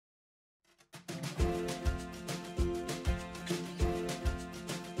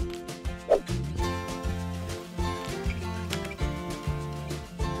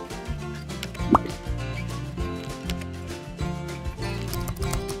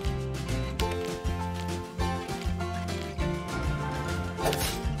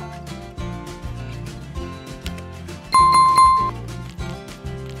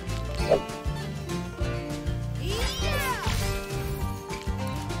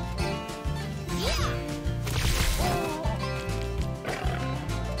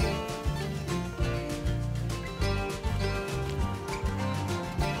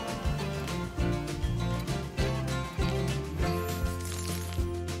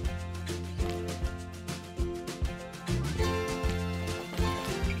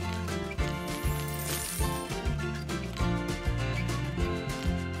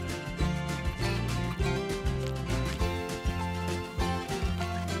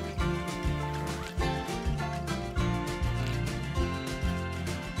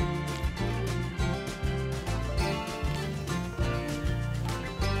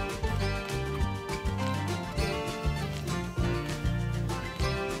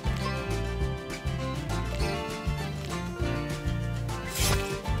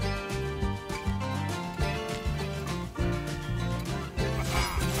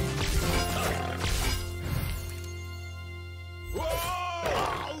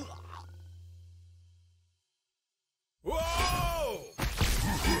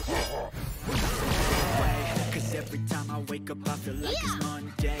wake up, I feel like it's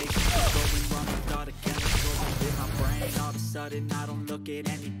Monday. Things going wrong with all the chemicals in my brain. All of a sudden, I don't look at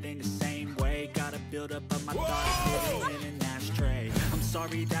anything the same way. Gotta build up of my thoughts, living in an ashtray. I'm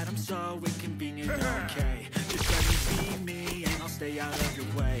sorry that I'm so inconvenient, okay. Just let me be me, and I'll stay out of your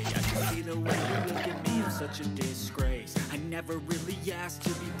way. I can see the way you look at me, I'm such a disgrace. I never really asked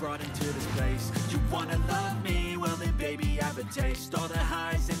to be brought into this place. You wanna love me? Well then baby, I have a taste. All the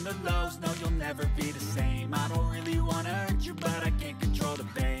highs and the lows, no, you'll never be the same. I don't really wanna hurt you, but I can't control the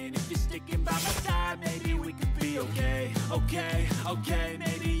pain. If you're sticking by my side, maybe we could be okay. Okay,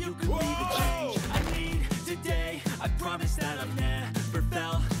 maybe you could be the change I need today. I promise that I've never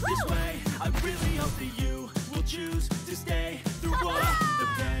felt this way. I really hope that you will choose to stay through all the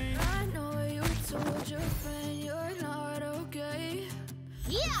pain. I know you told your friend you're not okay.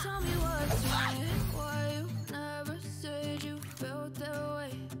 Yeah. Tell me what's wrong, why you never said you felt that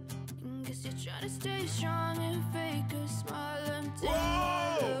way. And guess you're trying to stay strong and fake a smile until you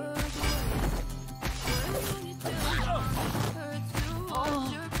look away. But when you do, hurts to watch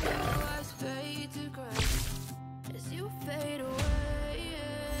your blue eyes fade to gray as you fade away.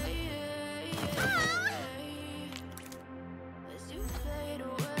 As you fade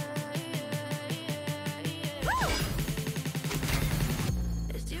away.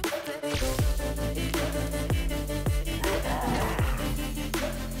 As you fade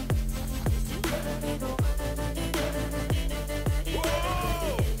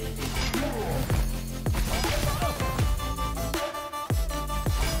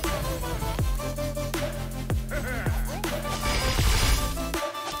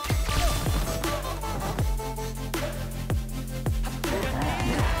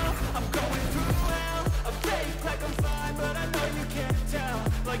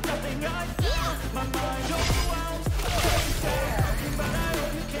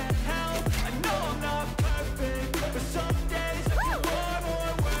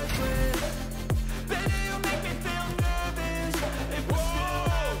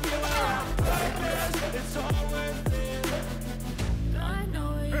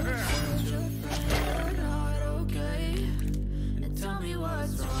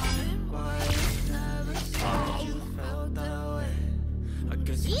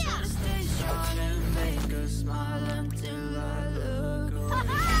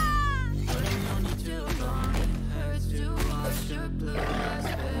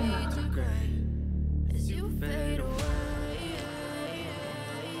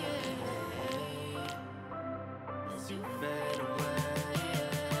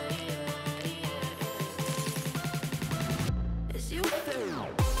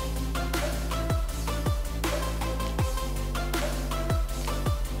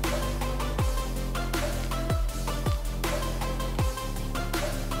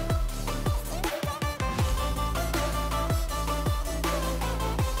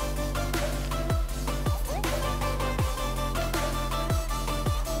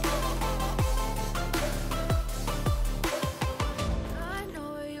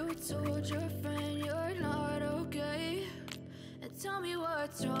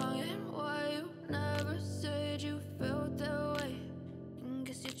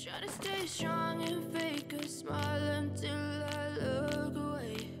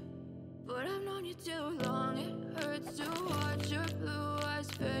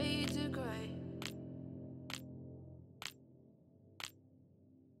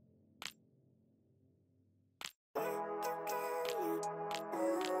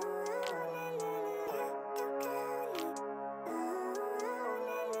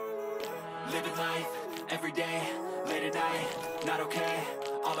Living life, every day, late at night, not okay.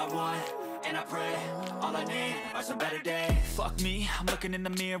 All I want, and I pray, all I need are some better days. Fuck me, I'm looking in the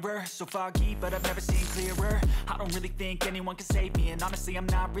mirror, so foggy, but I've never seen clearer. I don't really think anyone can save me, and honestly I'm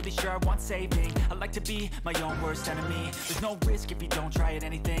not really sure I want saving. I like to be my own worst enemy. There's no risk if you don't try at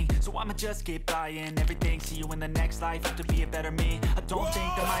anything, so I'ma just keep buying everything. See you in the next life, have to be a better me. I don't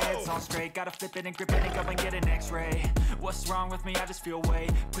think that my head's on straight, gotta flip it and grip it and go and get an x-ray. What's wrong with me? I just feel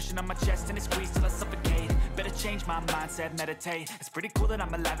weight pushing on my chest and it squeezes till I suffocate. Better change my mindset, meditate. It's pretty cool that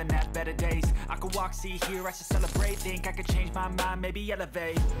I'm alive and have better days. I could walk, see, hear, I should celebrate. Think I could change my mind, maybe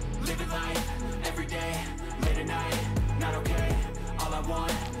elevate. Living life, every day, late at night, not okay. All I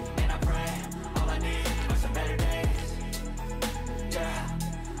want, and I pray, all I need are some better days. Yeah,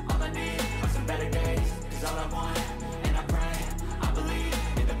 all I need are some better days. Cause all I want, and I pray, I believe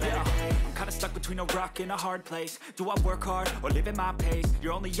in the better days. I'm kinda stuck between a rock and a hard place. Do I work hard or live at my pace?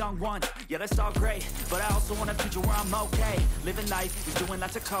 You're only young once, yeah that's all great, but I also want a future where I'm okay. Living life is doing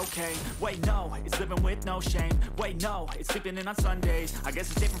lots of cocaine. Wait no, it's living with no shame. Wait no, it's sleeping in on Sundays. I guess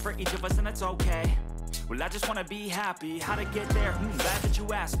it's different for each of us and that's okay. Well, I just wanna be happy. How to get there? Glad that you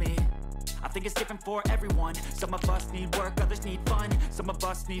asked me. I think it's different for everyone. Some of us need work, others need fun. Some of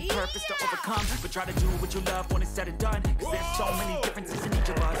us need purpose to overcome. But try to do what you love when it's said and done. Cause there's so many differences in each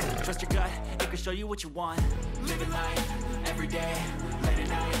of us. Trust your gut, it can show you what you want. Living life, every day, late at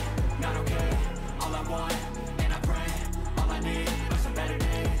night, not okay. All I want, and I pray, all I need are some better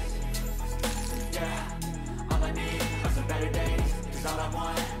days. Yeah, all I need are some better days. Cause all I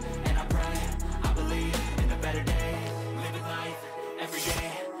want, and I pray, I believe in the better days. Living life, every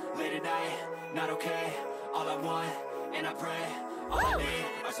day, late at night, not okay. All I want, and I pray, all I need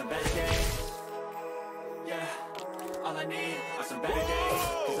are some better days. Yeah, all I need are some better days.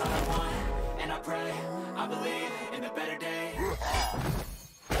 Cause all I want, and I pray, I believe in the better days.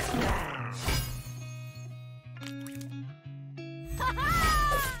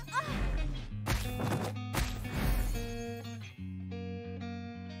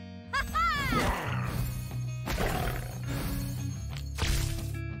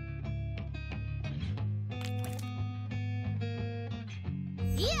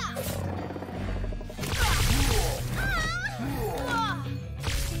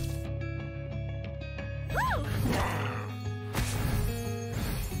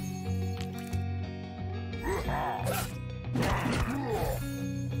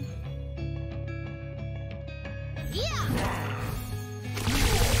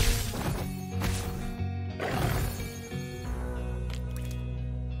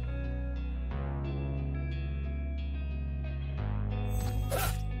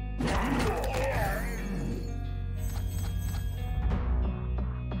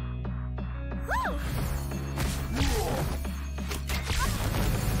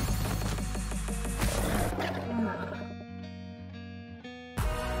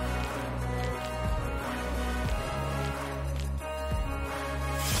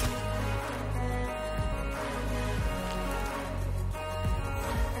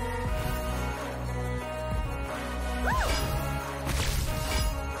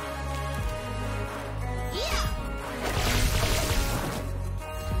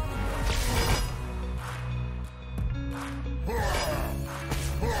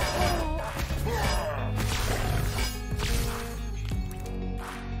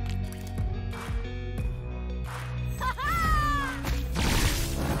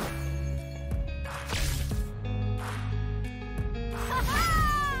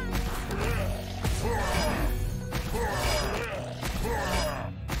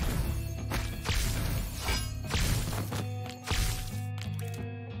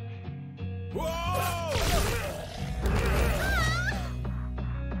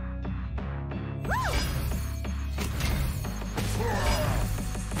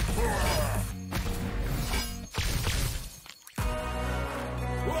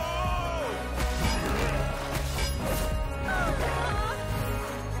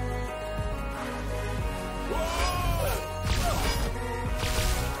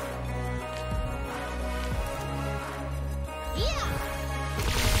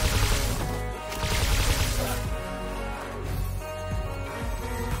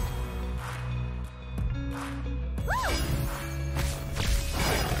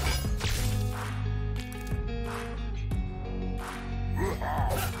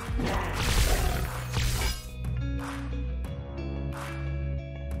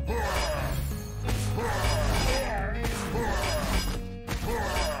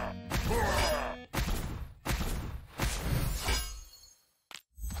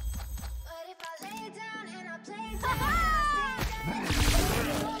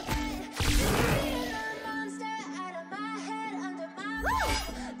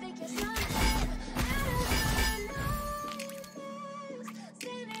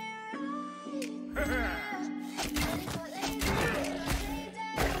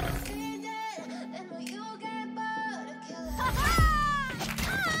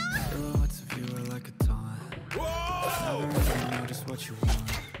 What you want.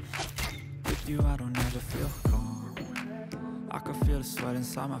 With you I don't ever feel calm. I can feel the sweat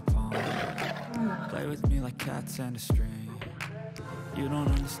inside my palm. Play with me like cats and a string. You don't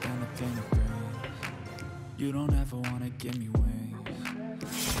understand the pain it brings. You don't ever wanna give me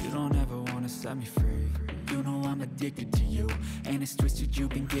wings. You don't ever wanna set me free. You know I'm addicted to you, and it's twisted,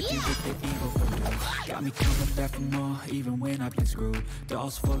 you've been gifted with the evil voodoo. Got me coming back for more, even when I've been screwed.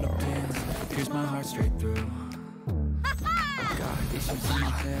 Dolls full of pins, pierce my heart straight through. Got issues in my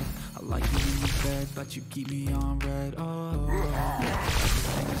head, I like you in your bed, but you keep me on red. Oh,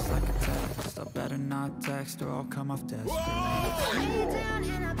 everything is like a text, I better not text or I'll come off desperate. I lay down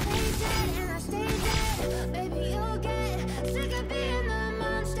and I play dead and I stay dead. Baby, you'll get sick of being the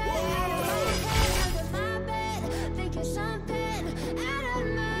monster out of my head.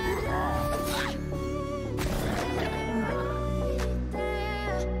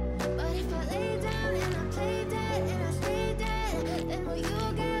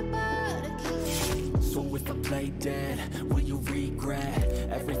 dead? Will you regret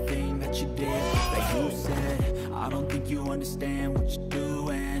everything that you did, that you said? I don't think you understand what you're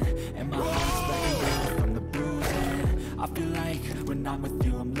doing, and my heart's letting go from the bruising. I feel like when I'm with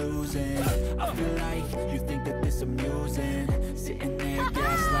you I'm losing. I feel like you think that this amusing, sitting there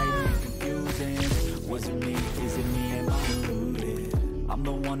gaslighting and confusing. Was it me? Is it me? Am I deluded? I'm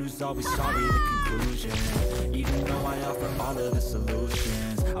the one who's always sorry, the conclusion. Even though I offer all of the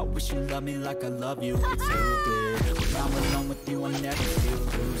solutions, I wish you loved me like I love you, it's stupid. When I'm alone with you I never feel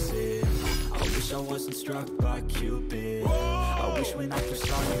lucid. I wish I wasn't struck by Cupid. I wish when I first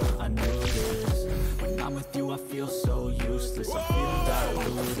saw you I knew this. When I'm with you I feel so useless. I feel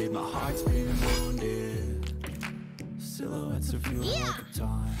diluted, my heart's been wounded. Silhouettes of you all the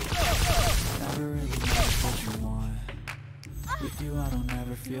time. Never really know what you want. With you I don't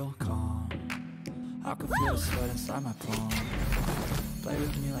ever feel calm. I can feel the sweat inside my palm. Play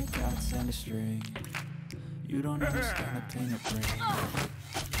with me like cats and a string. You don't understand the pain it brings.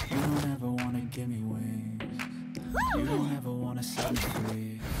 You don't ever wanna give me wings. You don't ever wanna set me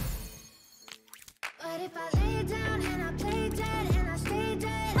free. But if I lay down and I play dead and I stay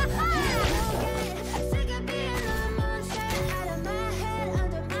dead, I get sick of being a monster. Out of my head,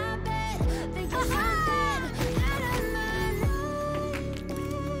 under my bed, think of something out of my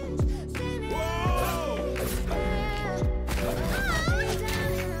nose. See me If I lay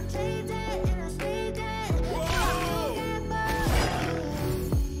down and I play dead and I stay dead, you get bored.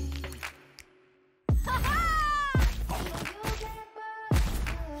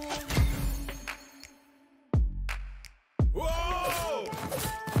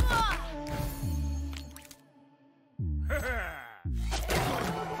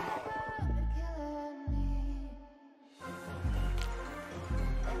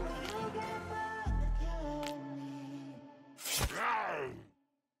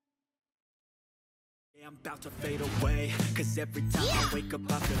 I'm about to fade away, cause every time I wake up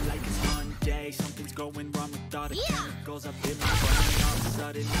I feel like it's Monday. Something's going wrong with all the chemicals up in my brain. All of a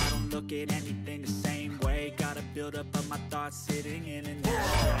sudden I don't look at anything the same way. Gotta build up of my thoughts sitting in an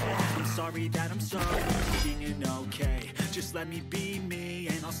ashtray. I'm sorry that I'm sorry for being okay. Just let me be me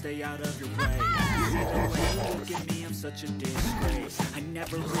and I'll stay out of your way. See the way you look at me, I'm such a disgrace. I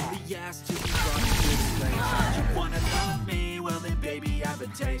never really asked to be brought to this place. You wanna love me? Well then baby I have a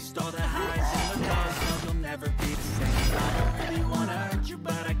taste. All the highs and the lows, you'll never be the same. I don't really wanna hurt you,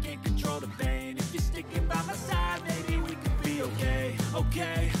 but I can't control the pain. If you're sticking by my side, maybe we could be okay.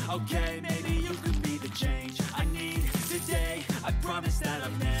 Okay, maybe you could be the change I need today. I promise that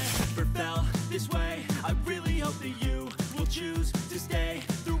I've never felt this way. I really hope that you will choose to stay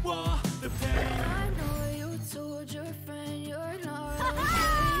through all the pain. I know you told your friend you're not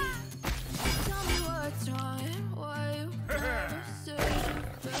okay. Tell me what's wrong and why you never said you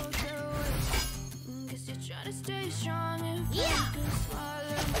felt that way. Guess you're trying to stay strong and fake a smile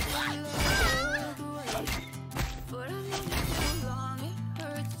until I look away. But I've known you too long, it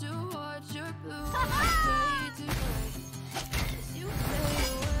hurts to watch your blue eyes fade to gray as you fade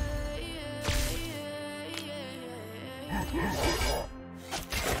away.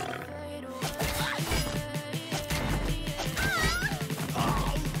 Fade away.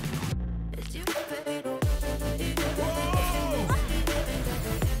 As you fade away.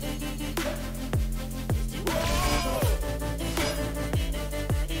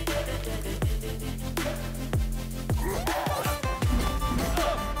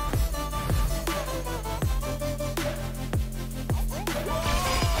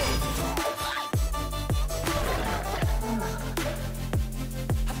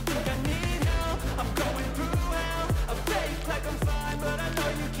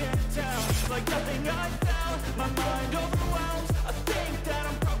 Like nothing I found, my mind overwhelmed. I think that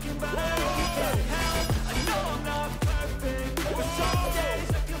I'm broken, but I don't get help. I know I'm not perfect, but some days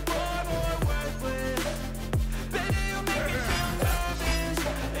I feel far more worthless. Baby, you make me feel nervous.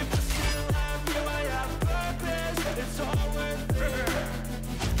 If I still have you, I have purpose. It's all worth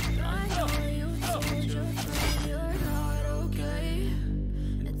it. I know you told your friend you're not okay.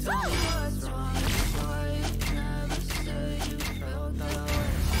 And tell me what's wrong and why you never said you felt that way.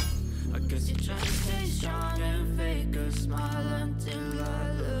 I guess you're trying to stay strong and fake a smile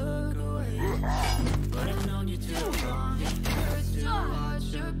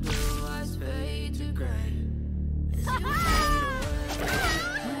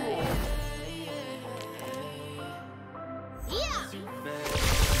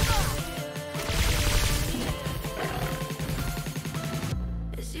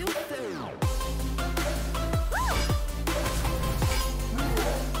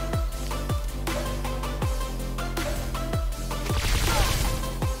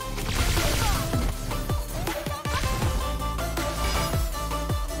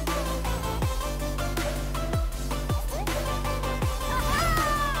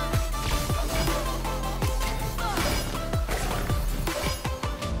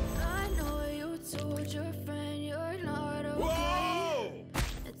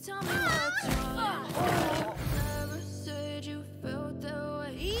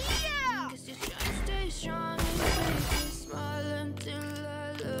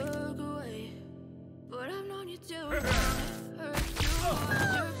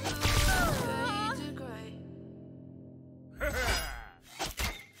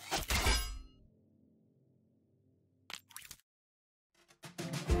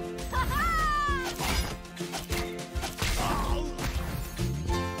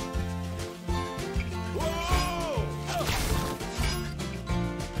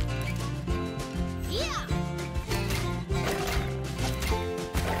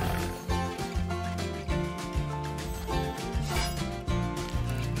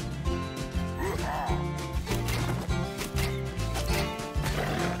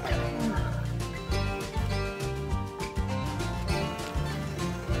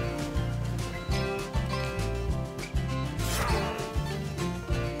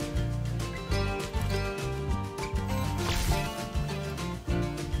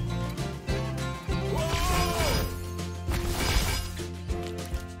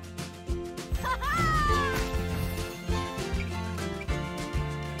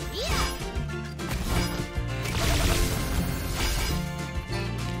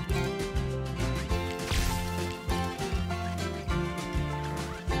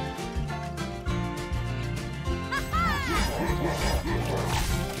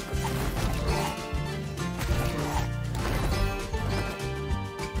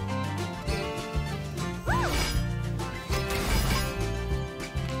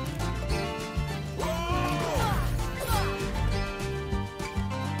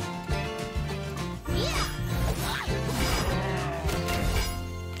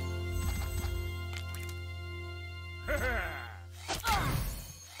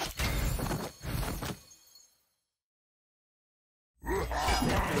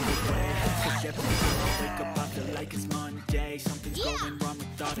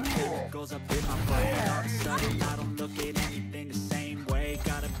chemicals up in my brain. All of a sudden I don't look at anything the same way.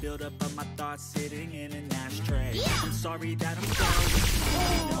 Got a buildup of my thoughts sitting in an ashtray. I'm sorry that I'm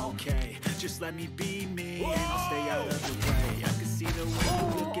sorry. Okay, just let me be me, and I'll stay out of the way. I can see the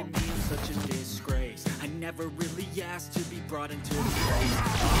way you look at me, I'm such a disgrace. I never really asked to be brought into this place.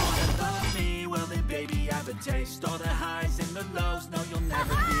 You wanna love me? Well then baby I have a taste. All the highs and the lows, no you'll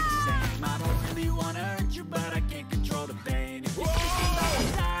never be the same. I don't really wanna hurt you, but I can't control the pain. If you're thinking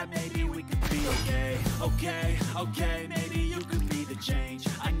about that, maybe we could be okay. Okay, maybe you could be the change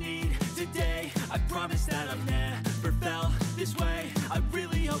I need today. I promise that I've never felt this way. I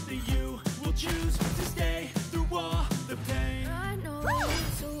really hope that you will choose to stay through all the pain. I know you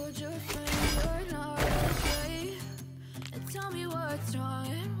told your friend you're not okay, and tell me what's wrong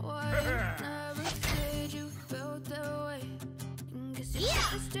and why you never said you felt that way. And guess you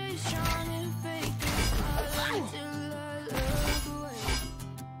have to stay strong and fake this smile until I look away.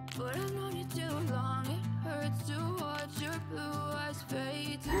 But I've known you too long, it hurts to watch your blue eyes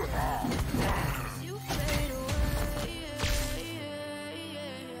fade to black. You fade away.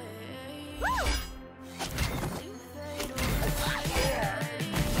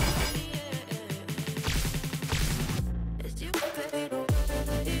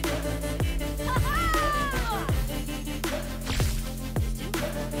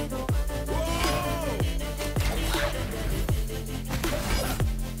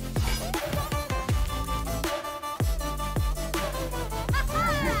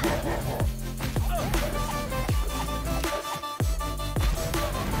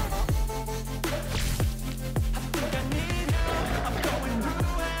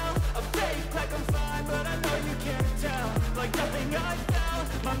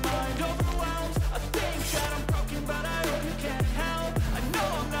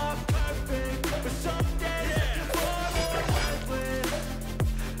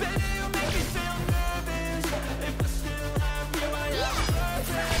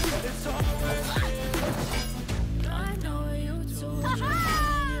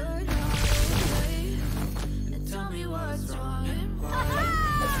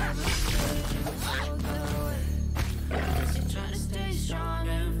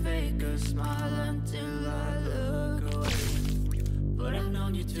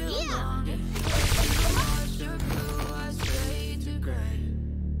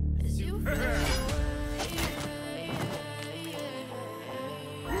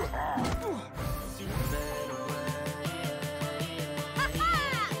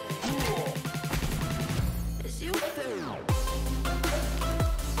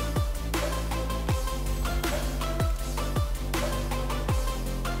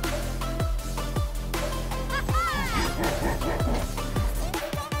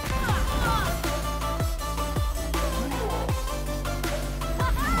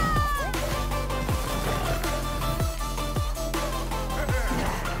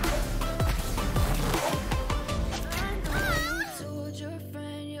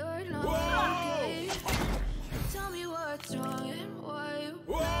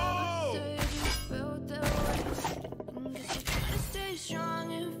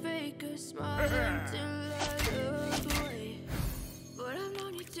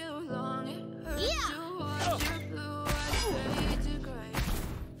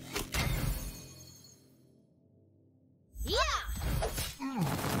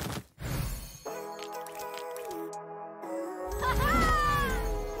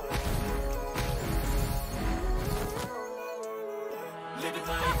 Living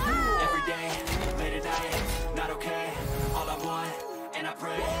life, every day, late at night, not okay. All I want, and I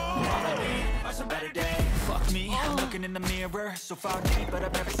pray, all I need are some better days. Fuck me, I'm looking in the mirror, so foggy, but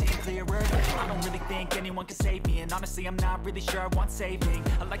I've never seen clearer. I don't really think anyone can save me, and honestly I'm not really sure I want saving.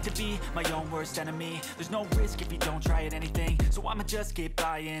 I like to be my own worst enemy. There's no risk if you don't try at anything, so I'ma just keep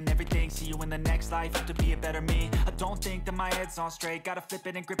buying everything. See you in the next life, have to be a better me. I don't think that my head's on straight, gotta flip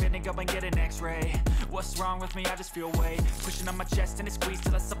it and grip it and go and get an x-ray. What's wrong with me? I just feel weight pushing on my chest and it squeezes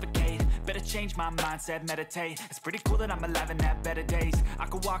till I suffocate. Better change my mindset, meditate. It's pretty cool that I'm alive and have better days. I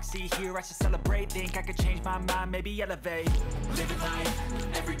could walk, see, hear, I should celebrate. Think I could change my mind, maybe elevate. Living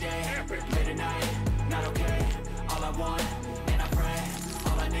life, every day, late at night, not okay. All I want, and I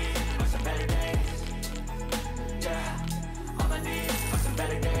pray, all I need are some better days. Yeah, all I need are some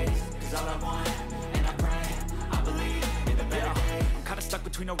better days. Cause all I want, and I pray, I believe in the better days. I'm kinda stuck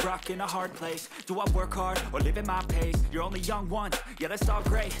between a rock and a hard place. Do I work hard or live at my pace? You're only young once, yeah that's all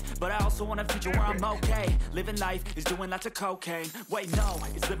great, but I also want a future where I'm okay. Living life is doing lots of cocaine. Wait no,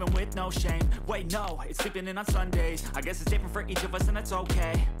 it's living with no shame. Wait no, it's sleeping in on Sundays. I guess it's different for each of us and that's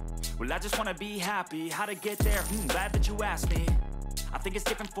okay. Well I just wanna be happy, how to get there? Glad that you asked me. I think it's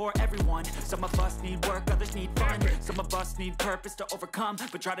different for everyone. Some of us need work, others need fun. Some of us need purpose to overcome.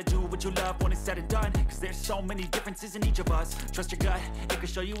 But try to do what you love when it's said and done, cause there's so many differences in each of us. Trust your gut, it can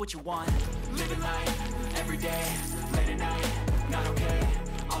show you what you want. Living life, every day, late at night, not okay.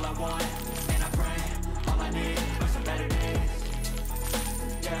 All I want, and I pray, all I need are some better days.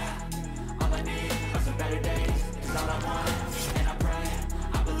 Yeah, all I need are some better days. Cause all I want, and I pray,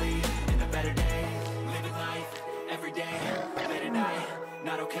 I believe in the better days. Living life, every day, late at night,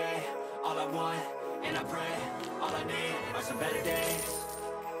 not okay. All I want, and I pray, all I need are some better days.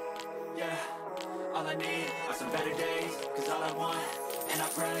 Yeah, all I need are some better days. Cause all I want, and I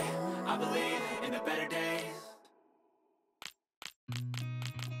pray, I believe in the better days.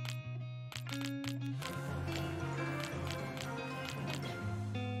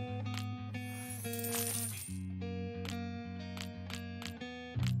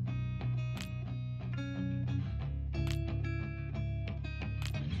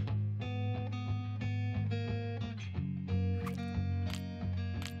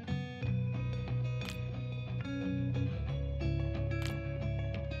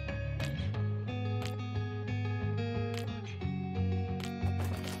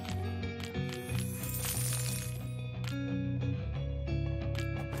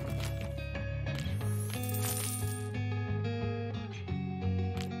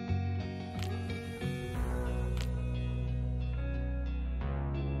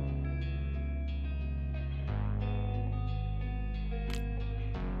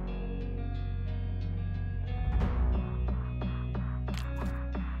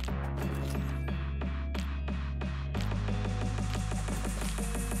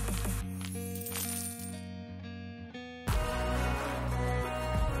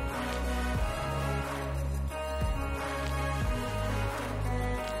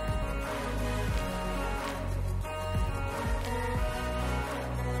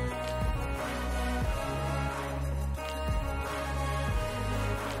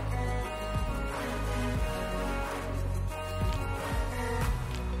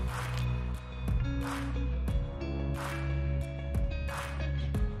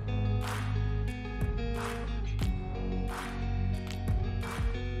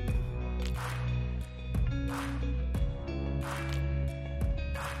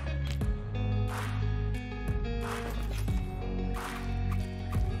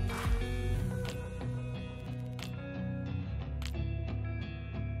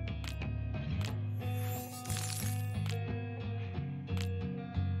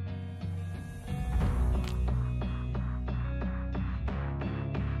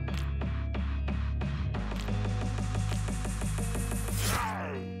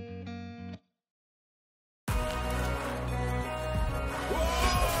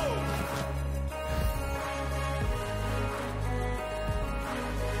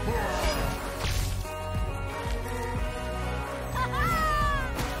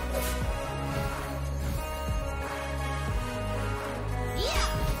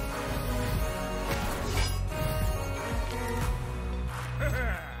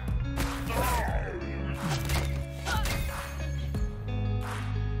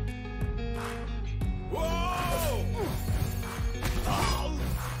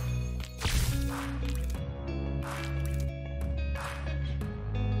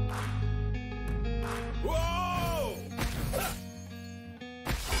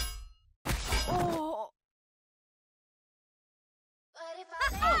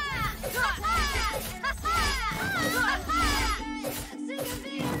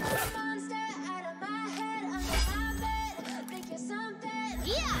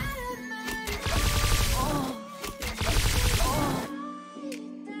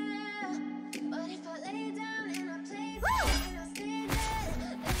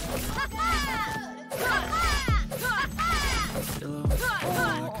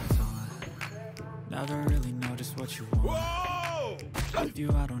 Never really know just what you want. With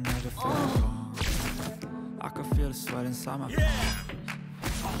you I don't ever feel wrong. I can feel the sweat inside my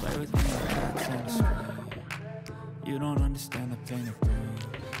palm. Play with me like cats on the screen. You don't understand the pain of pain.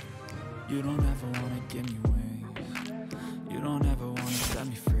 You don't ever wanna give me wings. You don't ever wanna set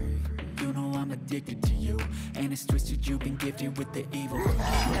me free. You know I'm addicted to you, and it's twisted. You've been gifted with the evil. You're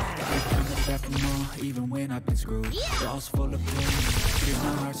coming back for more, even when I've been screwed. Walls full of pain, here's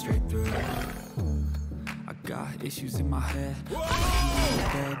my heart straight through. I got issues in my head.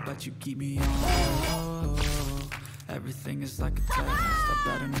 Bed, but you keep me on. Everything is like a test. I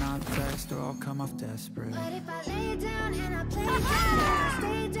better not text or I'll come off desperate. But if I lay down and I play dead, I'll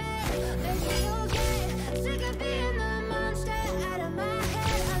stay dead. Maybe you'll get sick of being the monster out of my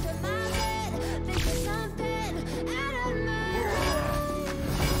head, under my bed, thinking something out of my head.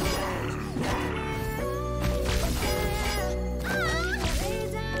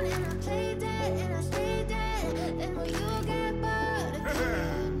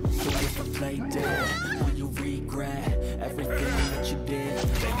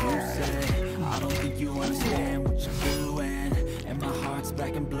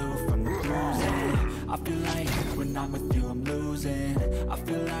 I'm with you, I'm losing. I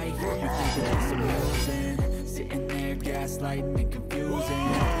feel like you think that it's amusing, sitting there gaslighting and confusing.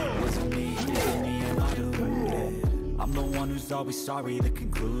 Was it me, is it me, am I deluded? I'm the one who's always sorry, the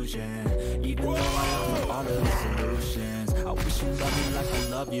conclusion. Even though I offer all of the solutions, I wish you loved me like I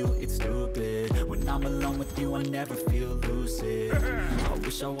love you, it's stupid. When I'm alone with you, I never feel lucid. I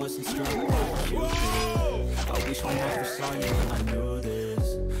wish I wasn't struck by Cupid. I wish when I first saw you, I knew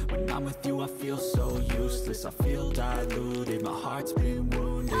this. When I'm with you, I feel so useless. I feel diluted, my heart's been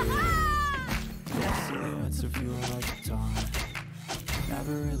wounded. Silhouettes of you all the time.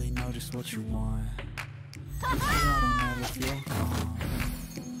 Never really know just what you want. With you, I don't ever feel calm.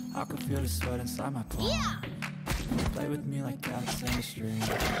 I can feel the sweat inside my palm. You play with me like cats and a string.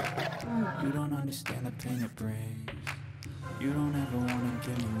 You don't understand the pain it brings. You don't ever wanna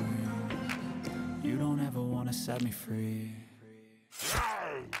give me wings. You don't ever wanna set me free.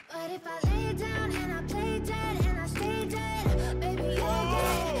 But if I lay down and I play dead and I stay dead, baby, you'll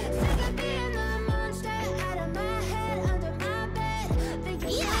get sick of being the monster out of my head, under my bed,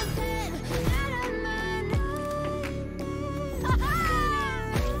 thinking something out of my nightmares.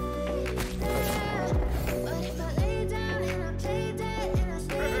 But if I lay down and I play dead and I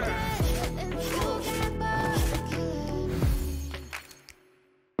stay dead, then you'll get bored of killing me.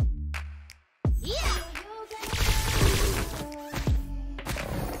 Yeah!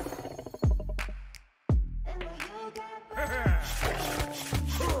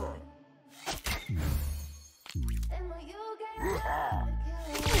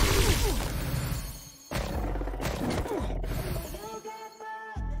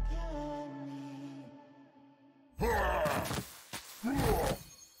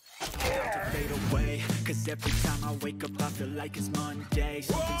 Cause every time I wake up I feel like it's Monday.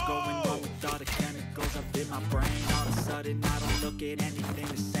 Something's going wrong with all the chemicals up in my brain. All of a sudden I don't look at anything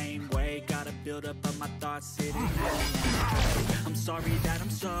the same way. Gotta build up of my thoughts sitting here. I'm sorry that I'm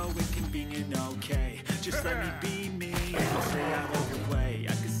so inconvenient, okay. Just let me be me and I'll stay out of your way.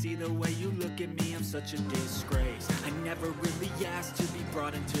 I can see the way you look at me, I'm such a disgrace. I never really asked to be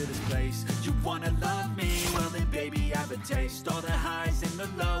brought into this place. You wanna love me? Well then baby have a taste. All the highs and the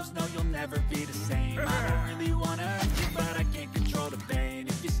lows, no you'll never be the same. I don't really wanna hurt you, but I can't control the pain.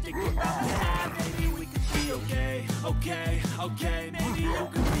 If you stick around my side, maybe we could be okay. Okay, okay, maybe you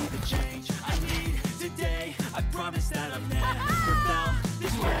could be the change I need today. I promise that I've never felt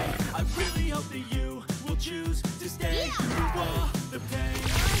this way. I really hope that you will choose to stay through all the pain.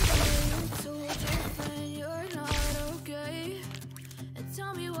 You told your friend you're not okay, and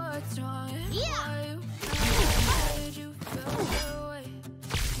tell me what's wrong and why you made you feel that way.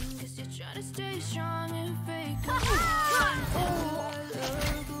 Guess you're trying to stay strong and fake I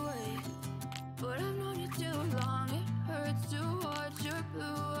look away. But I've known you too long, it hurts to watch your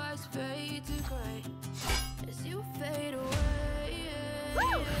blue eyes fade to gray as you fade away.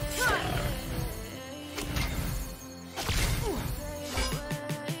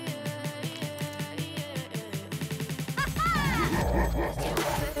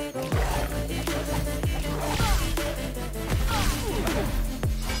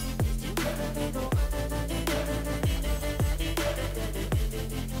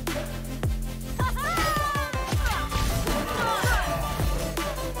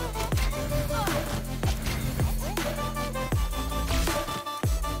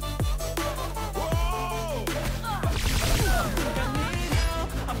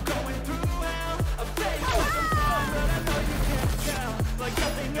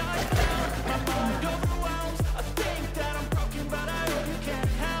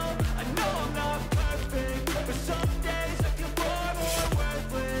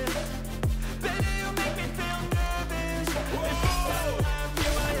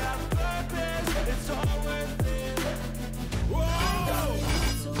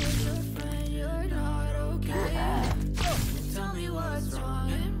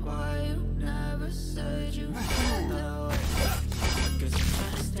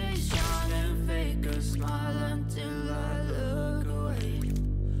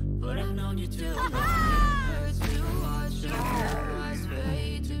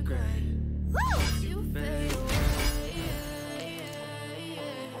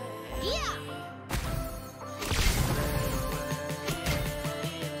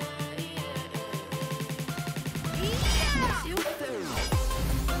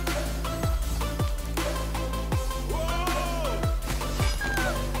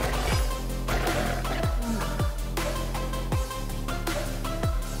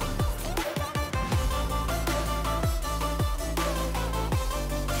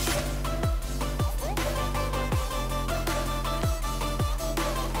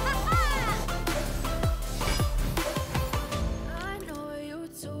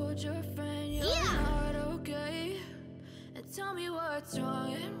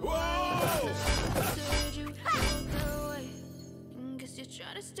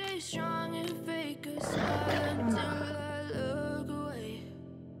 to stay strong and fake a smile until I look away.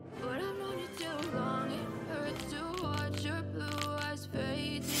 But I've known you too long, it hurts to watch your blue eyes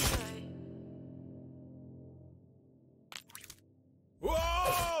fade to gray.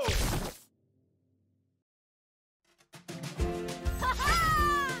 Whoa!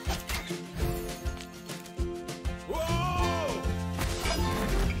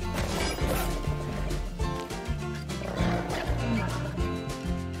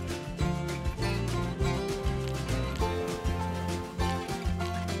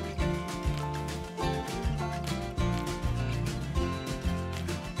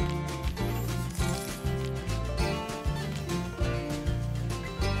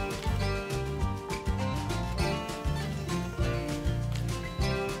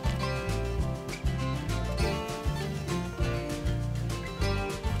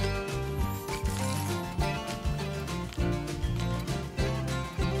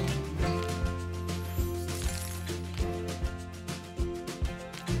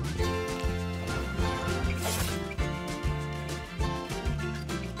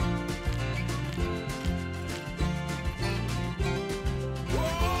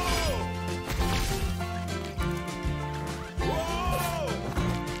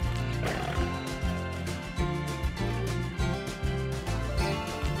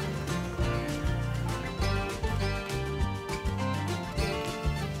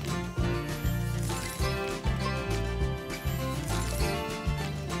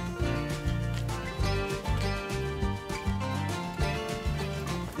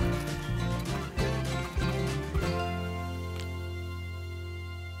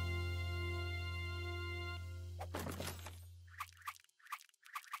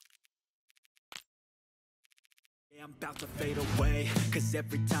 I'm about to fade away, cause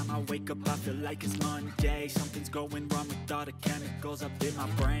every time I wake up I feel like it's Monday. Something's going wrong with all the chemicals up in my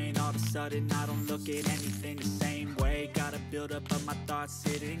brain. All of a sudden I don't look at anything the same way. Gotta build up of my thoughts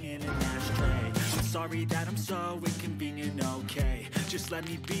sitting in an ashtray. I'm sorry that I'm so inconvenient, okay. Just let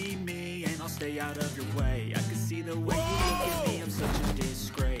me be me and I'll stay out of your way. I can see the way you look at me, I'm such a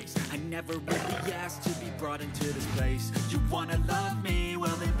disgrace. I never really asked to be brought into this place. You wanna love me?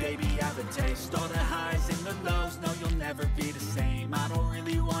 Well then baby have a taste. All the highs and the lows, no you'll never be the same. I don't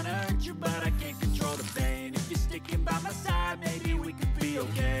really wanna hurt you but I can't control the pain. If you're sticking by my side maybe we could be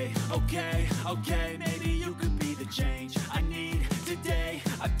okay. Okay, maybe you could be the change I need today.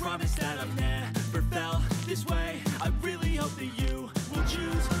 I promise that I've never felt this way. I really hope that you will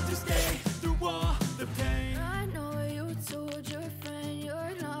choose to stay through all the pain. I know you told your friend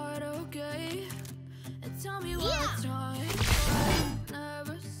you're not okay, and tell me what's wrong. Why you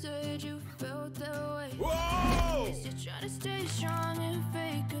never said you felt that way. Whoa! Guess you're trying to stay strong and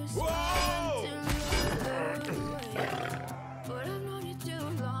fake a smile until I look away. But I've known you too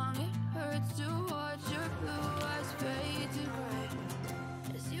long, it hurts to watch your blue eyes fade to gray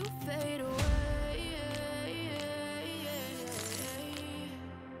as you fade away.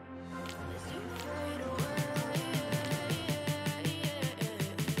 As you fade away.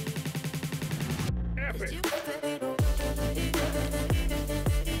 Epic! As you fade away.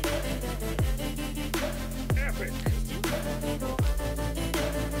 Epic! As you fade away.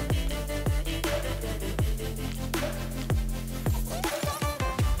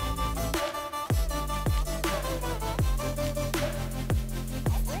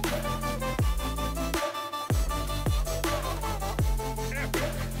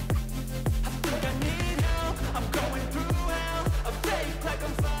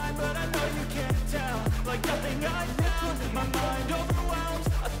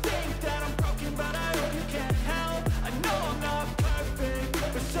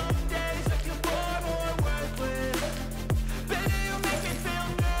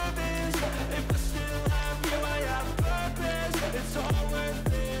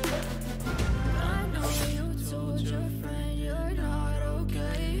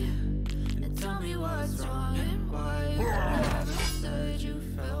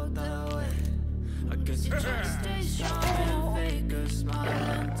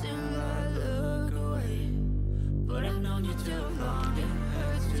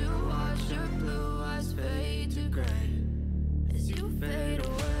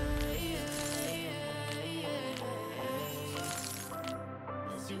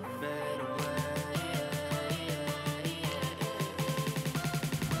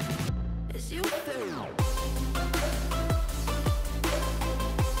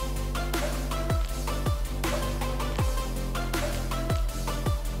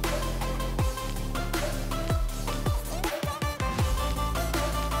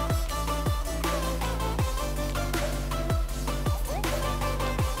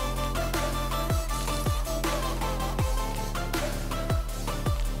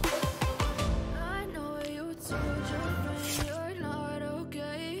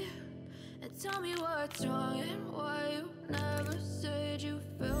 Tell me what's wrong and why you never said you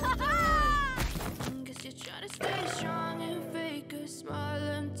felt that way. Guess you're trying to stay strong and fake a smile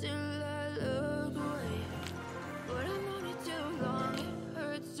until I look away. But I've known you too long, it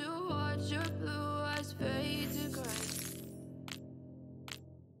hurts to watch your blue eyes fade to gray.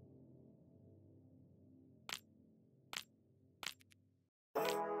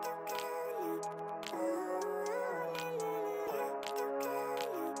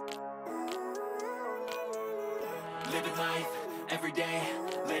 Living life, every day,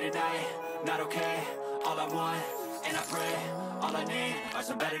 late at night, not okay. All I want, and I pray, all I need are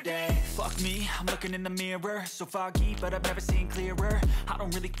some better days. Fuck me, I'm looking in the mirror, so foggy, but I've never seen clearer. I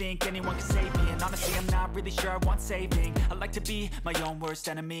don't really think anyone can save me, and honestly I'm not really sure I want saving. I like to be my own worst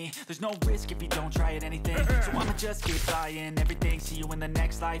enemy. There's no risk if you don't try at anything, so I'ma just keep trying everything. See you in the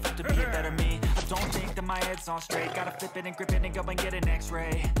next life, have to be a better me. I don't think that my head's on straight, gotta flip it and grip it and go and get an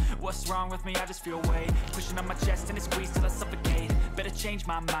x-ray. What's wrong with me? I just feel weight pushing on my chest and it squeezes till I suffocate. Better change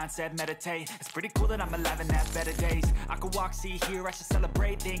my mindset, meditate. It's pretty cool that I'm alive and have better days. I could walk, see, hear, I should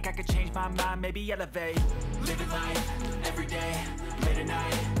celebrate. Think I could change my mind, maybe elevate. Living life, every day, late at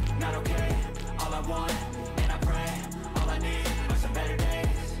night, not okay. All I want, and I pray, all I need are some better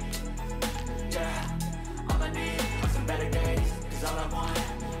days. Yeah, all I need are some better days. Cause all I want,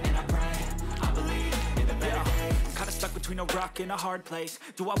 and I pray, I believe in the better days. I'm kinda stuck between a rock and a hard place.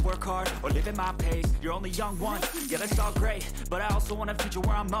 Do I work hard or live at my pace? You're only young once, yeah that's all great, but I also want a future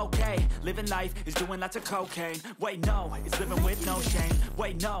where I'm okay. Living life is doing lots of cocaine. Wait no, it's living with no shame.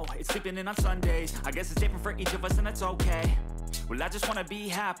 Wait no, it's sleeping in on Sundays. I guess it's different for each of us and that's okay. Well I just wanna be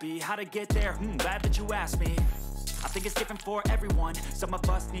happy, how to get there? Glad that you asked me. I think it's different for everyone. Some of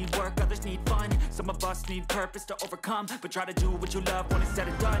us need work, others need fun. Some of us need purpose to overcome, but try to do what you love when it's said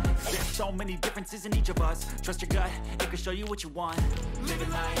and done. There's so many differences in each of us. Trust your gut, it can show you what you want. Living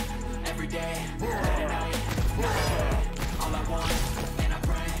life, every day, late at night, not okay. All I want, and I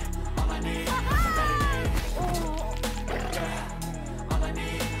pray, all I need are some better days. Yeah, all I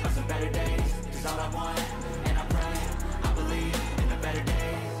need are some better days. Cause all I want, and I pray, I believe in the better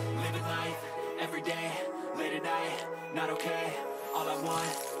days. Living life, every day, late at night, not okay. All I want,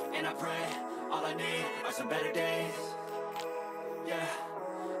 and I pray, all I need are some better days. Yeah,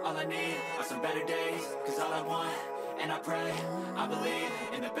 all I need are some better days. Cause all I want, and I pray, I believe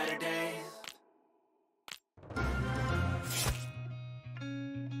in the better days.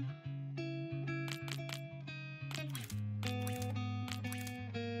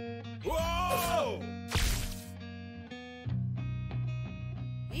 Whoa!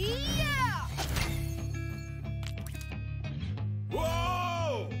 Yeah!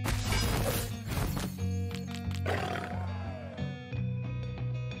 Whoa!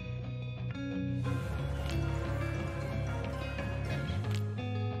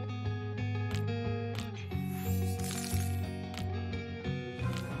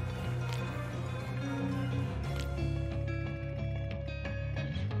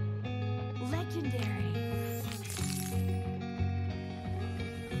 Legendary.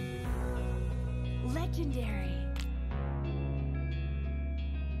 Legendary.